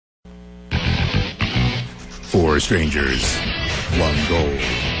4 strangers. One goal,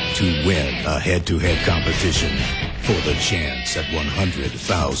 to win a head-to-head competition for the chance at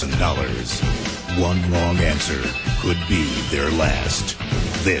 $100,000. One wrong answer could be their last.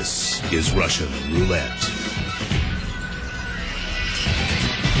 This is Russian Roulette.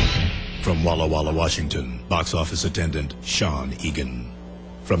 From Walla Walla, Washington, box office attendant Sean Egan.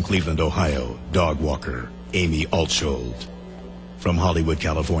 From Cleveland, Ohio, dog walker Amy Altsholt. From Hollywood,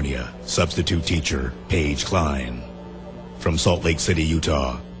 California, substitute teacher Paige Klein. From Salt Lake City,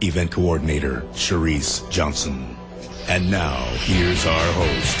 Utah, event coordinator Sharise Johnson. And now, here's our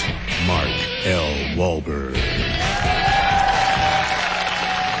host, Mark L. Wahlberg.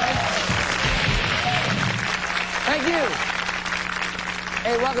 Thank you.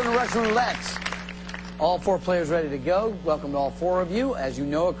 Hey, welcome to Russian Roulette. All 4 players ready to go. Welcome to all 4 of you. As you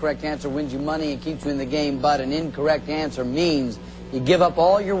know, a correct answer wins you money and keeps you in the game, but an incorrect answer means you give up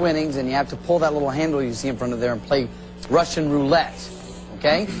all your winnings and you have to pull that little handle you see in front of there and play Russian Roulette.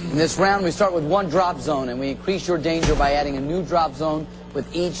 Okay? In this round, we start with 1 drop zone, and we increase your danger by adding a new drop zone with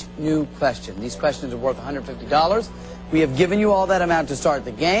each new question. These questions are worth $150. We have given you all that amount to start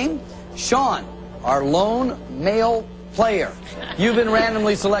the game. Sean, our lone male player, you've been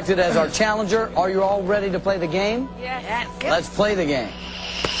randomly selected as our challenger. Are you all ready to play the game? Yes. Let's play the game.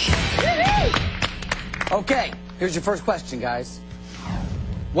 Okay, here's your first question, guys.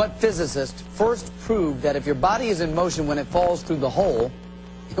 What physicist first proved that if your body is in motion when it falls through the hole,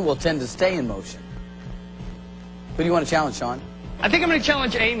 it will tend to stay in motion? Who do you want to challenge, Sean? I think I'm going to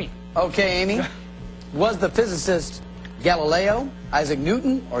challenge Amy. Okay, Amy. Was the physicist Galileo, Isaac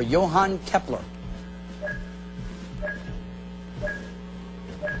Newton, or Johann Kepler?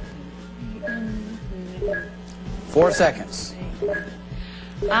 Four seconds.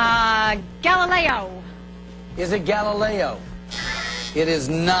 Galileo. Is it Galileo? It is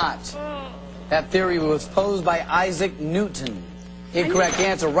not. That theory was posed by Isaac Newton. Incorrect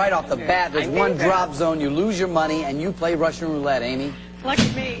answer right off the bat. There's 1 drop zone. You lose your money, and you play Russian Roulette, Amy.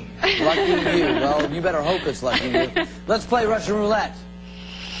 Lucky me. Lucky you. Well, you better hope it's lucky you. Let's play Russian Roulette.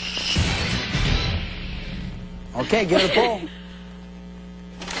 Okay, give it a pull.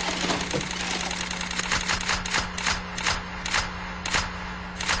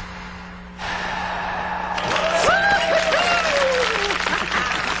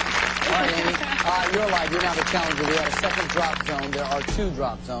 You're alive. You're now the challenger. We had a second drop zone. There are 2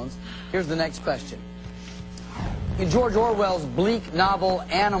 drop zones. Here's the next question. In George Orwell's bleak novel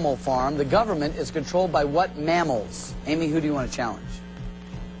Animal Farm, the government is controlled by what mammals? Amy, who do you want to challenge?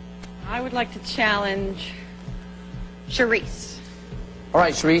 I would like to challenge Sharise. All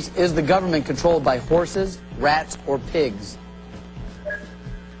right, Sharise, is the government controlled by horses, rats, or pigs?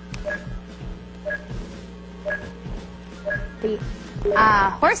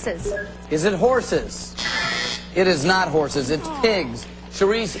 Horses. Is it horses? It is not horses. It's pigs.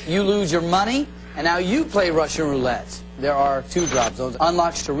 Sharise, you lose your money, and now you play Russian Roulette. There are 2 drop zones.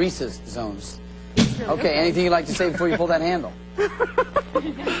 Unlock Sharice's zones. Okay, anything you'd like to say before you pull that handle?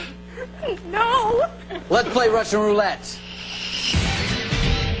 No. Let's play Russian Roulette.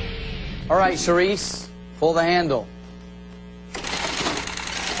 All right, Sharise, pull the handle.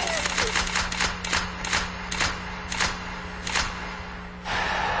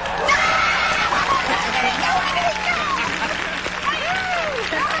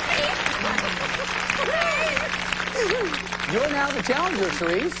 You're now the challenger,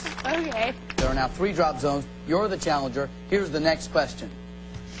 Sharise. Okay. There are now 3 drop zones. You're the challenger. Here's the next question.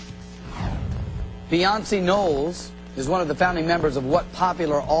 Beyonce Knowles is one of the founding members of what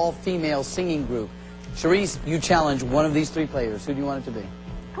popular all-female singing group? Sharise, you challenge one of these 3 players. Who do you want it to be?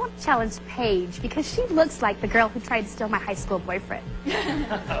 I want to challenge Paige because she looks like the girl who tried to steal my high school boyfriend.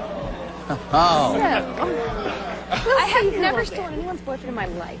 Oh. I have never stolen anyone's boyfriend in my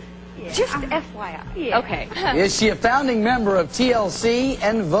life. Yeah. Just FYI. Yeah. Okay. Is she a founding member of TLC,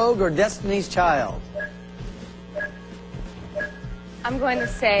 En Vogue, or Destiny's Child? I'm going to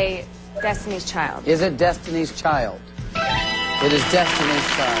say Destiny's Child. Is it Destiny's Child? It is Destiny's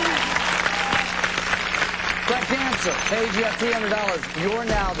Child. Correct answer. Paige, you have $300. You're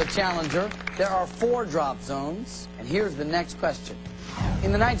now the challenger. There are 4 drop zones. And here's the next question.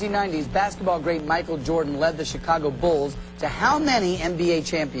 In the 1990s, basketball great Michael Jordan led the Chicago Bulls to how many NBA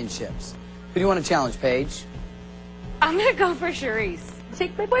championships? Who do you want to challenge, Paige? I'm going to go for Sharise.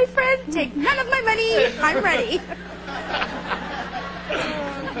 Take my boyfriend, take none of my money. I'm ready.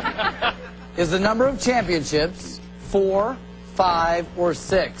 Is the number of championships 4, 5, or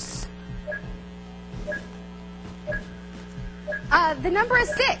 6? The number is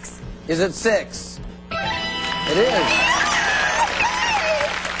 6. Is it 6? It is.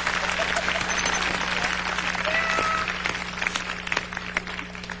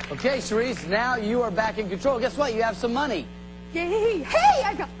 Okay, Sharise, now you are back in control. Guess what? You have some money. Yay! Hey,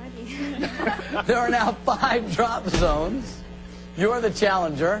 I got money. There are now 5 drop zones. You're the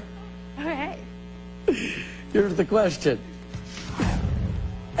challenger. Okay. Here's the question.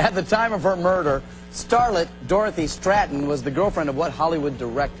 At the time of her murder, starlet Dorothy Stratton was the girlfriend of what Hollywood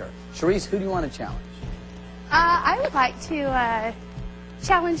director? Sharise, who do you want to challenge? I would like to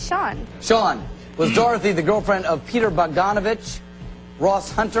challenge Sean. Sean, was Dorothy the girlfriend of Peter Bogdanovich,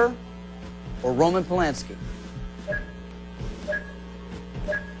 Ross Hunter, or Roman Polanski?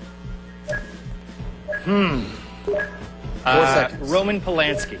 4 seconds. Roman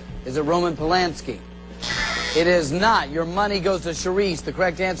Polanski. Is it Roman Polanski? It is not. Your money goes to Sharise. The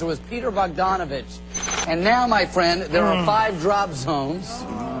correct answer was Peter Bogdanovich. And now, my friend, there are 5 drop zones.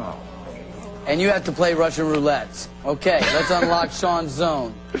 And you have to play Russian roulette. Okay, let's unlock Sean's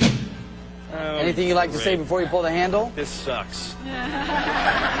zone. Anything you'd like to say before you pull the handle? This sucks.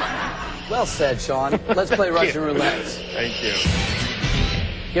 Well said, Sean. Let's play Russian roulette. Thank you.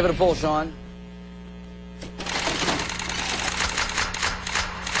 Give it a pull, Sean.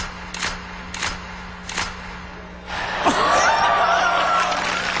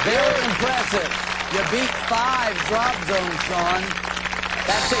 Very impressive. You beat 5 drop zones, Sean.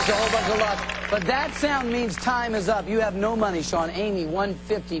 That takes a whole bunch of luck. But that sound means time is up. You have no money, Sean. Amy,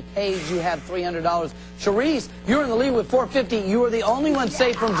 $150. Paige, you have $300. Sharise, you're in the lead with $450. You are the only one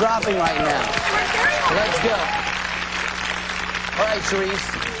safe from dropping right now. Let's go. All right,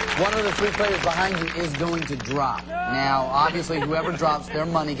 Sharise. One of the 3 players behind you is going to drop. Now, obviously, whoever drops, their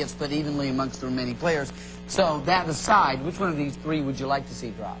money gets split evenly amongst the remaining players. So, that aside, which one of these 3 would you like to see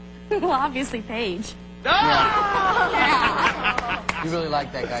drop? Well, obviously Paige. Yeah. You really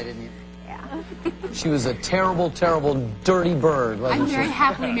liked that guy, didn't you? Yeah. She was a terrible, terrible, dirty bird, wasn't I'm she? very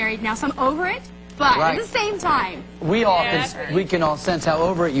happily married now, so I'm over it. But Right. at the same time, We can all sense how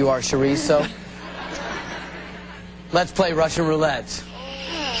over it you are, Sharise. So, let's play Russian roulette.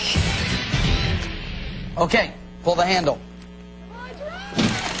 Okay, pull the handle.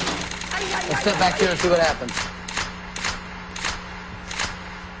 Let's step back here and see what happens.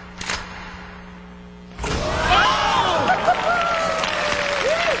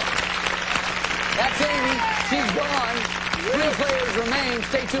 That's Amy. She's gone. 3 players remain.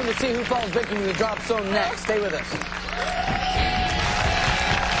 Stay tuned to see who falls victim to the drop zone next. Stay with us.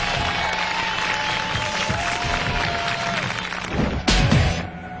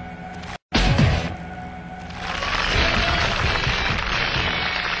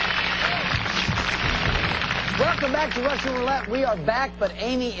 Welcome back to Russian Roulette. We are back, but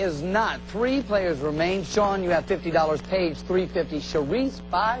Amy is not. 3 players remain. Sean, you have $50. Paige, $350. Sharise,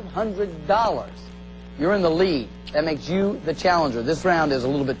 $500. You're in the lead. That makes you the challenger. This round is a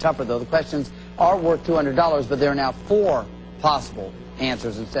little bit tougher, though. The questions are worth $200, but there are now 4 possible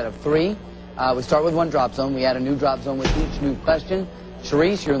answers instead of 3. We start with 1 drop zone. We add a new drop zone with each new question.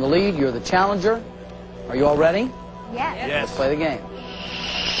 Sharise, you're in the lead. You're the challenger. Are you all ready? yes. Let's play the game.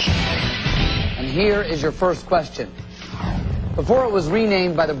 And here is your first question. Before it was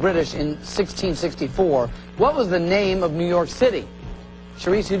renamed by the British in 1664, what was the name of New York City?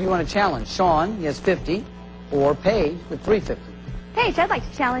 Sharise, who do you want to challenge? Sean, he has 50, or Paige with 350. Paige, I'd like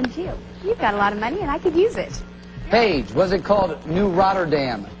to challenge you. You've got a lot of money, and I could use it. Paige, was it called New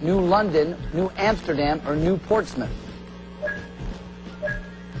Rotterdam, New London, New Amsterdam, or New Portsmouth?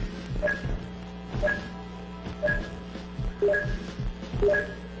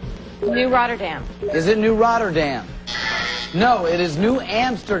 New Rotterdam. Is it New Rotterdam? No, it is New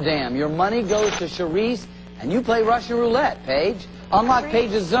Amsterdam. Your money goes to Sharise, and you play Russian roulette, Paige. Unlock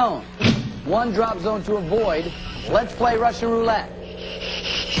Paige's zone. 1 drop zone to avoid. Let's play Russian roulette.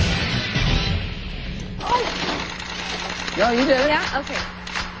 Oh. No, you did it. Yeah? Okay.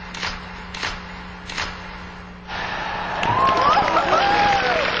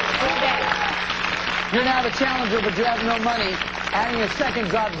 You're now the challenger, but you have no money. Adding a 2nd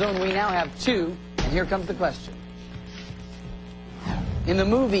drop zone, we now have 2. And here comes the question. In the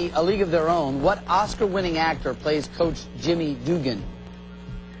movie A League of Their Own, what Oscar-winning actor plays Coach Jimmy Dugan?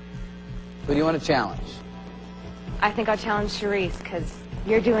 Who do you want to challenge? I think I'll challenge Sharise because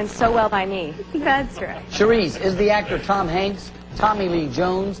you're doing so well by me. That's right. Sharise, is the actor Tom Hanks, Tommy Lee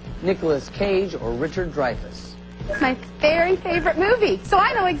Jones, Nicolas Cage, or Richard Dreyfuss? It's my very favorite movie, so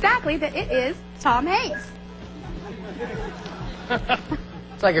I know exactly that it is Tom Hanks.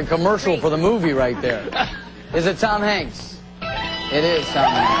 It's like a commercial for the movie right there. Is it Tom Hanks? It is Tom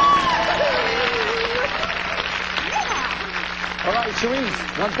Hanks. All right,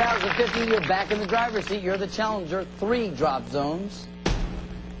 Sharise, 1,050. You're back in the driver's seat. You're the challenger. 3 drop zones.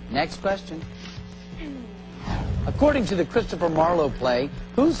 Next question. According to the Christopher Marlowe play,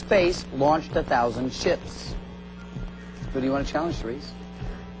 whose face launched 1,000 ships? Who do you want to challenge, Sharise?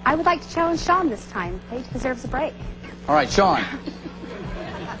 I would like to challenge Sean this time. Paige deserves a break. All right, Sean.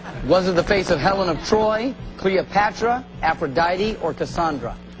 Was it the face of Helen of Troy, Cleopatra, Aphrodite, or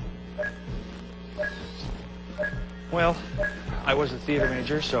Cassandra? Well, I was a theater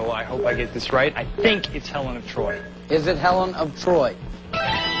major, so I hope I get this right. I think it's Helen of Troy. Is it Helen of Troy?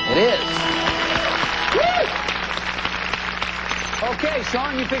 It is. Okay,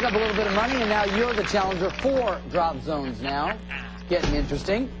 Sean, you pick up a little bit of money, and now you're the challenger. 4 drop zones now. It's getting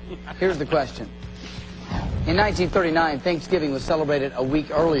interesting. Here's the question. In 1939, Thanksgiving was celebrated a week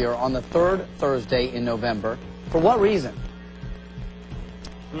earlier on the 3rd Thursday in November. For what reason?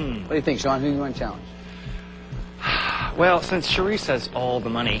 What do you think, Sean? Who do you want to challenge? Well, since Sharise has all the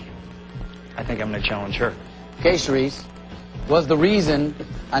money, I think I'm going to challenge her. Okay, Sharise. Was the reason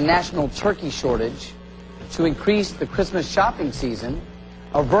a national turkey shortage, to increase the Christmas shopping season,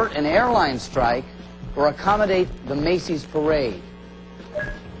 avert an airline strike, or accommodate the Macy's parade?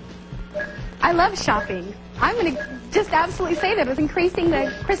 I love shopping. I'm going to just absolutely say that it's increasing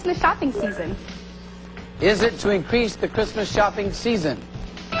the Christmas shopping season. Is it to increase the Christmas shopping season?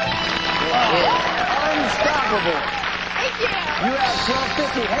 Unstoppable. Thank you. You have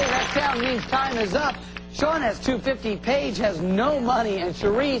 1250. Hey, that sound means time is up. Sean has 250. Paige has no money. And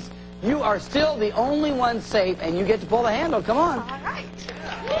Sharise, you are still the only one safe, and you get to pull the handle. Come on. All right.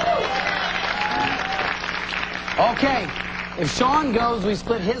 Okay. If Sean goes, we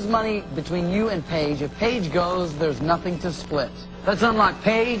split his money between you and Paige. If Paige goes, there's nothing to split. Let's unlock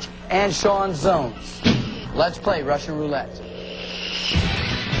Paige and Sean's zones. Let's play Russian roulette.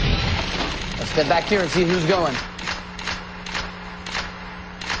 Let's step back here and see who's going.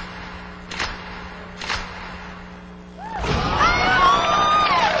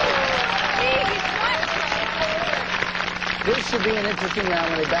 This should be an interesting round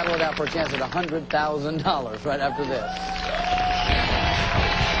when they battle it out for a chance at $100,000 right after this.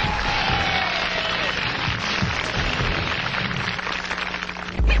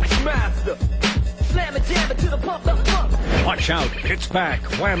 Master, slam it, jam it to the pump, the pump. Watch out, it's back.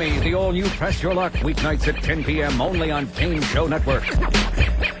 Whammy, the all-new Press Your Luck, weeknights at 10 p.m. only on Game Show Network.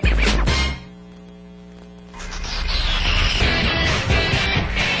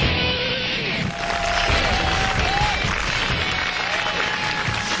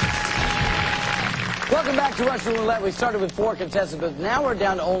 Welcome back to Russian Roulette. We started with 4 contestants, but now we're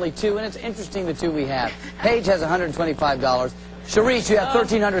down to only 2, and it's interesting the 2 we have. Paige has $125. Sharise, you have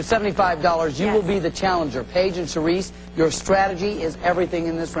 $1,375. You will be the challenger. Paige and Sharise, your strategy is everything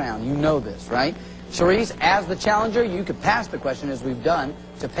in this round. You know this, right? Sharise, as the challenger, you could pass the question, as we've done,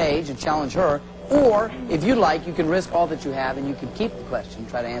 to Paige and challenge her. Or, if you like, you can risk all that you have, and you can keep the question and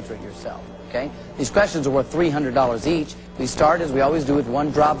try to answer it yourself, okay? These questions are worth $300 each. We start, as we always do, with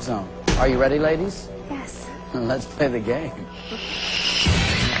 1 drop zone. Are you ready, ladies? Yes. Let's play the game.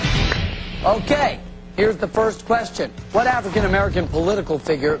 Okay. Here's the first question. What African-American political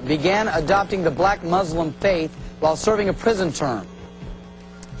figure began adopting the black Muslim faith while serving a prison term?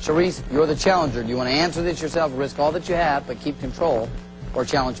 Sharise, you're the challenger. Do you want to answer this yourself, risk all that you have, but keep control, or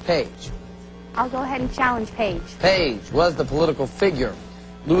challenge Paige? I'll go ahead and challenge Paige. Paige was the political figure.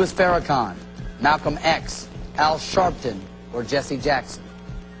 Louis Farrakhan, Malcolm X, Al Sharpton, or Jesse Jackson?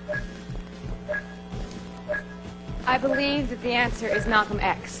 I believe that the answer is Malcolm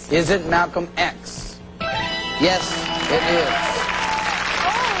X. Is it Malcolm X? Yes, it is.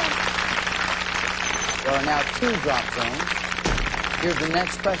 There are now 2 drop zones. Here's the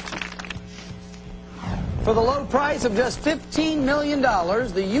next question. For the low price of just $15 million,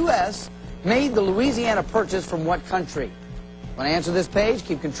 the U.S. made the Louisiana Purchase from what country? Want to answer this, Paige?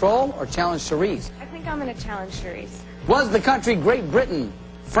 Keep control or challenge Sharise? I think I'm going to challenge Sharise. Was the country Great Britain,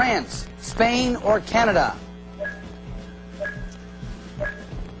 France, Spain, or Canada?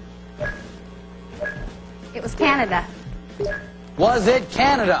 It was Canada. Was it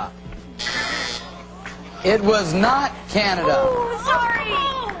Canada? It was not Canada. Oh,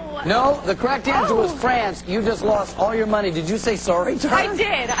 sorry. No, the correct answer was France. You just lost all your money. Did you say sorry to her? I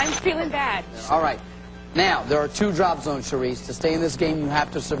did. I'm feeling bad. All right. Now, there are 2 drop zones, Sharise. To stay in this game, you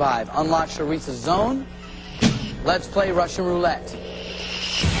have to survive. Unlock Sharice's zone. Let's play Russian roulette.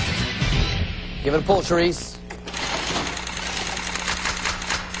 Give it a pull, Sharise.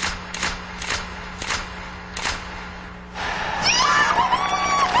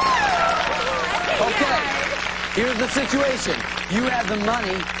 Here's the situation. You have the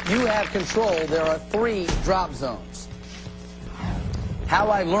money. You have control. There are 3 drop zones. How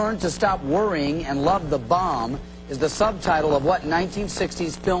I Learned to Stop Worrying and Love the Bomb is the subtitle of what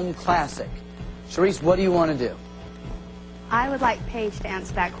 1960s film classic? Sharise, what do you want to do? I would like Paige to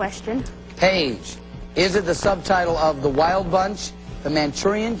answer that question. Paige, is it the subtitle of The Wild Bunch, The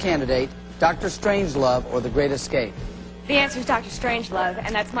Manchurian Candidate, Dr. Strangelove, or The Great Escape? The answer is Dr. Strangelove,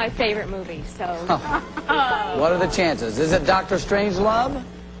 and that's my favorite movie, so... What are the chances? Is it Dr. Strangelove?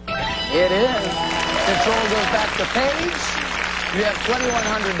 It is. Control goes back to Paige. You have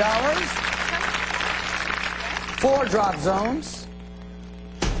 $2,100. 4 drop zones.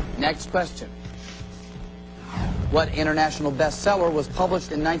 Next question. What international bestseller was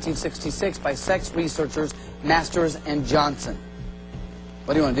published in 1966 by sex researchers Masters and Johnson?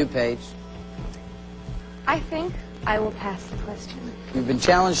 What do you want to do, Paige? I think I will pass the question. You've been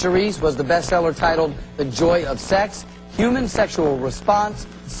challenged, Sharise. Was the bestseller titled The Joy of Sex, Human Sexual Response,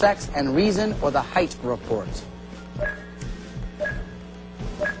 Sex and Reason, or The Height Report?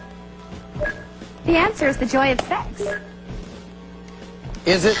 The answer is The Joy of Sex.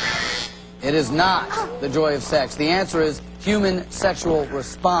 Is it? It is not The Joy of Sex. The answer is Human Sexual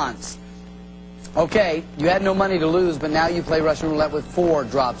Response. Okay, you had no money to lose, but now you play Russian Roulette with 4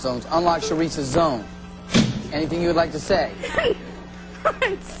 drop zones. Unlock Sharice's zone. Anything you would like to say?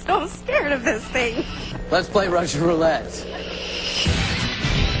 I'm so scared of this thing. Let's play Russian Roulette.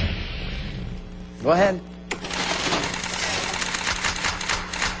 Go ahead.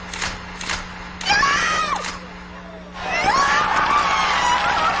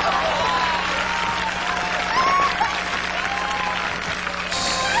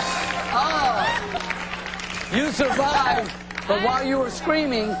 You survived, but while you were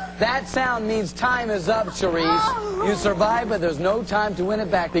screaming, that sound means time is up, Sharise. You survived, but there's no time to win it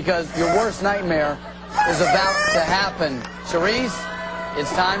back because your worst nightmare is about to happen. Sharise,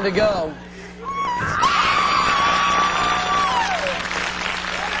 it's time to go.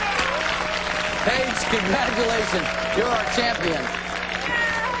 Paige, congratulations. You're our champion.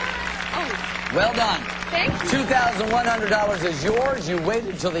 Well done. Thank you. $2,100 is yours. You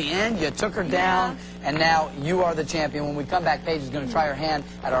waited till the end. You took her down. And now you are the champion. When we come back, Paige is going to try her hand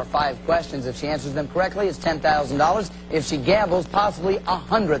at our 5 questions. If she answers them correctly, it's $10,000. If she gambles, possibly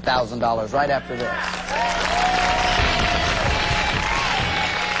 $100,000 right after this.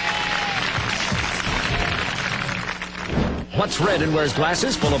 What's red and wears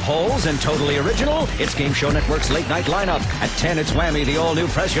glasses, full of holes and totally original? It's Game Show Network's late night lineup. At 10, it's Whammy, the all-new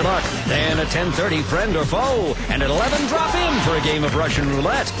Press Your Luck. Then at 10:30, Friend or Foe. And at 11, drop in for a game of Russian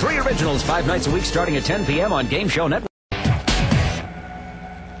Roulette. 3 originals, 5 nights a week starting at 10 p.m. on Game Show Network.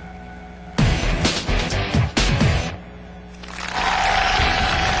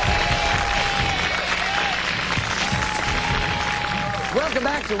 Welcome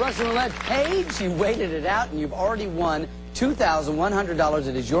back to Russian Roulette. Paige, you waited it out, and you've already won $2,100.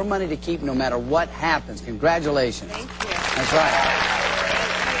 It is your money to keep no matter what happens. Congratulations. Thank you. That's right.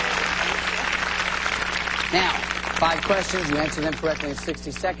 Now, 5 questions. You answer them correctly in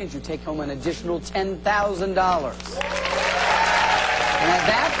 60 seconds. You take home an additional $10,000. And at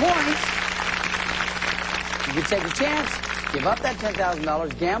that point, you can take a chance. Give up that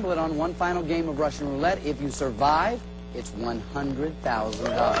 $10,000. Gamble it on one final game of Russian Roulette. If you survive, it's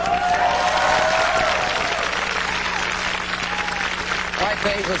 $100,000. All right,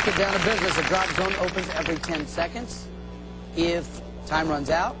 Paige, let's get down to business. A drop zone opens every 10 seconds. If time runs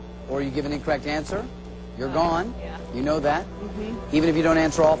out or you give an incorrect answer, you're gone. Yeah. You know that. Even if you don't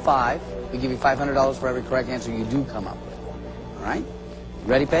answer all 5, we give you $500 for every correct answer you do come up with. All right? You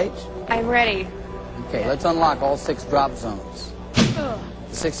ready, Paige? I'm ready. Okay, let's unlock all 6 drop zones. The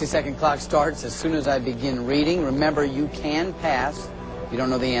 60-second clock starts as soon as I begin reading. Remember, you can pass. If you don't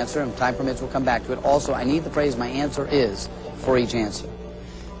know the answer, and time permits, we'll come back to it. Also, I need the phrase "my answer is" for each answer.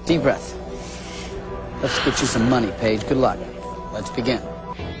 Deep breath. Let's get you some money, Paige. Good luck. Let's begin.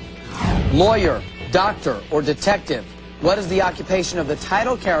 Lawyer, doctor, or detective. What is the occupation of the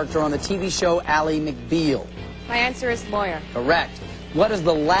title character on the TV show Ally McBeal? My answer is lawyer. Correct. What is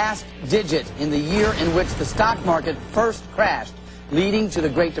the last digit in the year in which the stock market first crashed, leading to the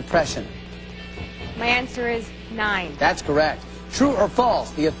Great Depression? My answer is 9. That's correct. True or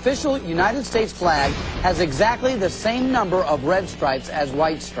false, the official United States flag has exactly the same number of red stripes as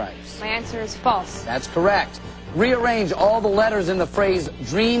white stripes. My answer is false. That's correct. Rearrange all the letters in the phrase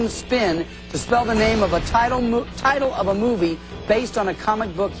 "dream spin" to spell the name of a title of a movie based on a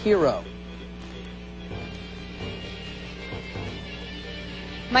comic book hero.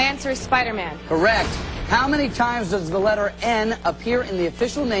 My answer is Spider-Man. Correct. How many times does the letter N appear in the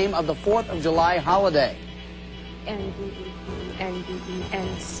official name of the 4th of July holiday? N-B-E-N-B-E-N-C-E.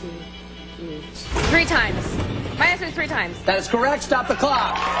 3 times. My answer is 3 times. That is correct. Stop the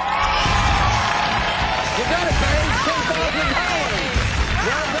clock. You got it, Paige. $10,000.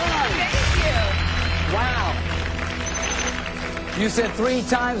 Well done. Thank you. Wow. You said 3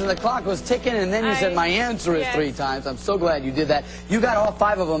 times and the clock was ticking, and then you said my answer is 3 times. I'm so glad you did that. You got all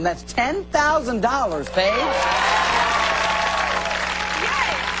 5 of them. That's $10,000, Paige.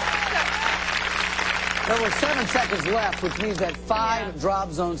 There were 7 seconds left, which means that 5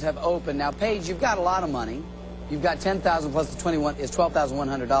 drop zones have opened. Now, Paige, you've got a lot of money. You've got $10,000 plus the 21 is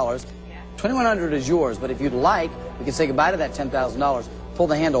 $12,100. $2,100 is yours, but if you'd like, we can say goodbye to that $10,000. Pull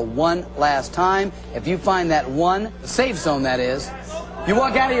the handle one last time. If you find that one, the safe zone that is, you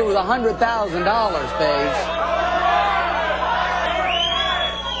walk out of here with $100,000, Paige.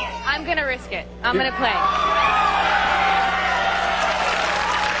 I'm going to risk it. I'm going to play.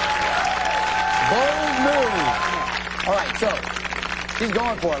 Bold move. All right, so she's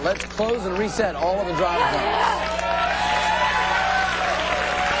going for it. Let's close and reset all of the drop zones.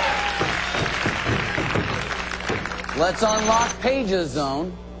 Let's unlock Paige's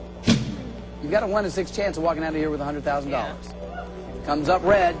zone. You've got a 1 in 6 chance of walking out of here with $100,000. Comes up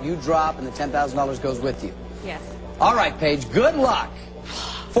red, you drop, and the $10,000 goes with you. Yes. All right, Paige, good luck.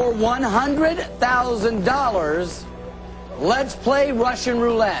 For $100,000, let's play Russian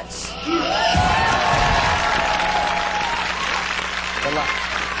roulette. Good luck.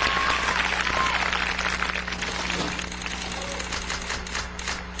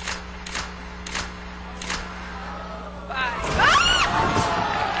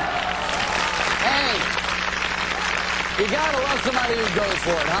 You gotta love somebody who goes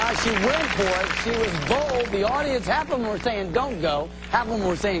for it, huh? She went for it. She was bold. The audience, half of them were saying don't go. Half of them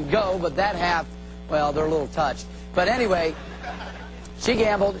were saying go, but that half, well, they're a little touched. But anyway, she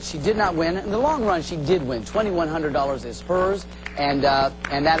gambled. She did not win. In the long run, she did win. $2,100 is hers, and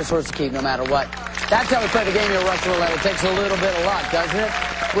that is hers to keep no matter what. That's how we play the game of Russian roulette. It takes a little bit of luck, doesn't it?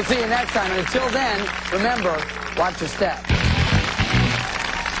 We'll see you next time. And until then, remember, watch your step.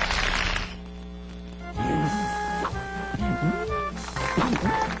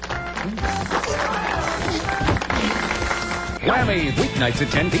 Whammy, weeknights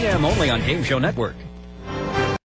at 10 p.m. only on Game Show Network.